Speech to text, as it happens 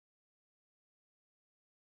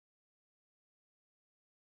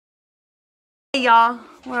Hey y'all,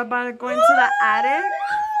 we're about to go into the attic.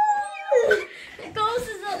 The ghost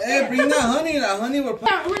is up Hey, bring that honey. That honey we're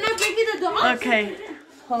not bringing the dog. Okay,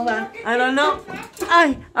 hold on. I don't know.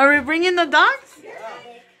 Are we bringing the dogs?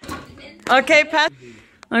 Okay, Pat.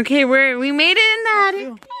 Okay, we made it in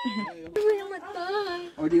the attic.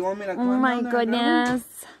 Or do you want me to Oh climb my down there, goodness,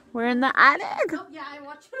 we're in the attic. Yeah, I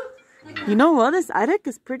watched you. You know what? This attic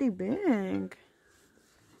is pretty big.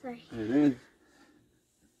 Sorry. It is.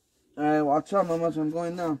 Alright, watch out, Mama. I'm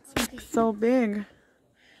going down. It's so big.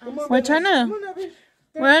 We're trying to.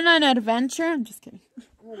 We're on an adventure. I'm just kidding.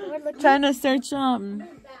 Trying to search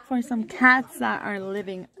for some cats that are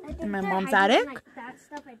living in my mom's attic. That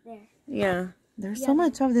stuff right there. Yeah, there's so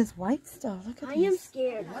much of this white stuff. Look at this. I am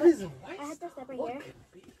scared. What is it? I had to step right here.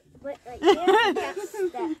 But like,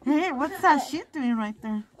 yeah, Hey, what's that shit doing right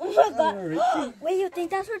there? oh my god. Wait, you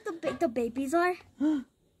think that's where the babies are?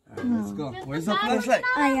 Alright, let's go. Where's the flashlight?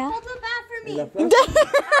 Oh yeah. Hold the bat for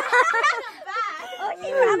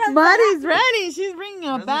me. Buddy's ready. She's bringing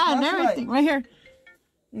a Where's the bat and flashlight? everything. Right here.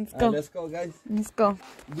 Let's go. Let's go, guys. Let's go.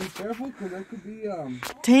 Be careful, because there could be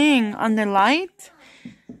Dang, on the light.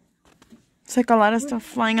 It's like a lot of stuff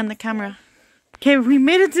flying on the camera. Okay, we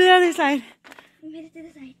made it to the other side. We made it to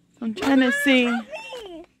the side. I'm trying to see.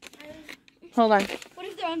 Hold on. What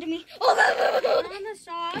if they're under me? Oh, they're on the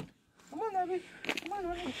shop. Come on, Abby. Come on,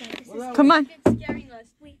 Abby. Come on. It's scaring us.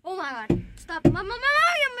 Wait. Oh my god. Stop. Mama,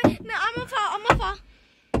 I'm gonna fall. I'm gonna fall.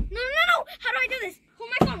 No. How do I do this? Hold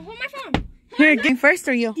my phone. Hold my phone. Here, get first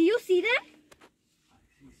or you? Do you see them?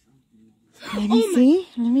 Let me see.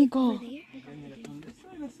 Let me go.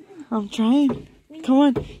 I'm trying. Come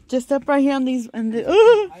on. Just step right here on these. And the,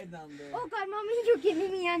 Oh god, mommy, you're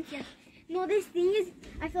giving me anxious. No, this thing is.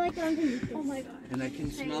 I feel like they're underneath this. Oh my god. And I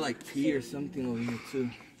can smell like pee or something over here, too.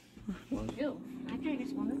 Ew. I can't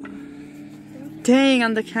smell it. Dang,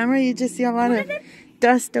 on the camera you just see a lot of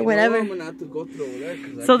dust or whatever. I'm gonna have to go through over there.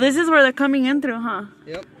 'Cause So this is where they're coming in through, huh?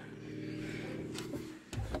 Yep.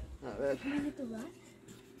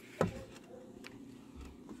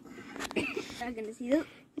 I'm gonna see them.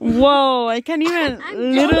 Whoa, I can't even.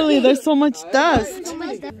 Literally, there's so much dust. So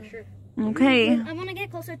much stuff. For sure. Okay. I want to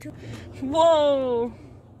get closer to. Whoa.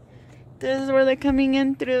 This is where they're coming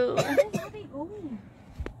in through. Where they going?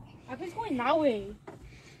 I was going that way.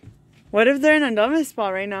 What if they're in another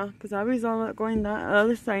spot right now? Because Abby's all going that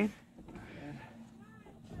other side.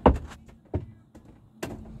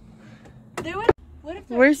 What if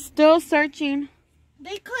We're still searching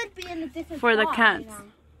they could be in a different for the spot cats. right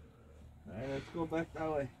now. Alright, let's go back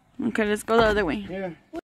that way. Okay, let's go the other way. Here.